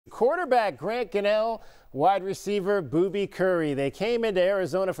quarterback Grant Gunnell, wide receiver Boobie Curry. They came into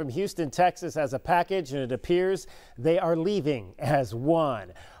Arizona from Houston, Texas as a package, and it appears they are leaving as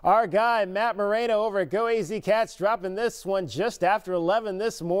one. Our guy Matt Moreno over at Go AZ Cats dropping this one just after 11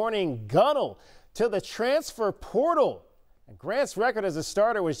 this morning. Gunnell to the transfer portal. Grant's record as a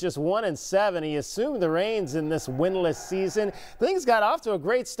starter was just 1-7. He assumed the reins in this winless season. Things got off to a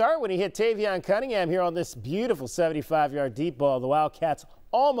great start when he hit Tavion Cunningham here on this beautiful 75-yard deep ball. The Wildcats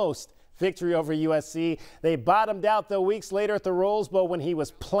almost victory over USC. They bottomed out, though, weeks later at the Rose Bowl when he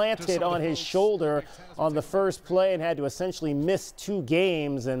was planted on his shoulder on the first play and had to essentially miss 2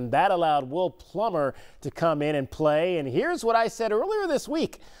 games, and that allowed Will Plummer to come in and play. And here's what I said earlier this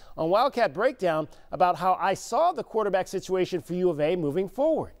week on Wildcat Breakdown about how I saw the quarterback situation for U of A moving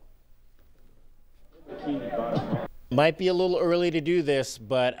forward. Might be a little early to do this,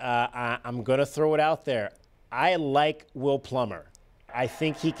 but I'm going to throw it out there. I like Will Plummer. I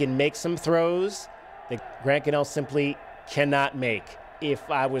think he can make some throws that Grant Gunnell simply cannot make. If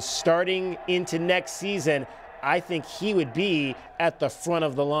I was starting into next season, I think he would be at the front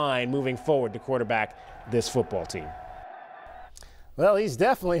of the line moving forward to quarterback this football team. Well, he's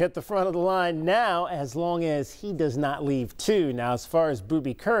definitely at the front of the line now, as long as he does not leave too. Now, as far as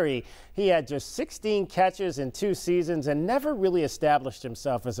Boobie Curry, he had just 16 catches in 2 seasons and never really established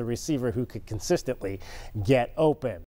himself as a receiver who could consistently get open.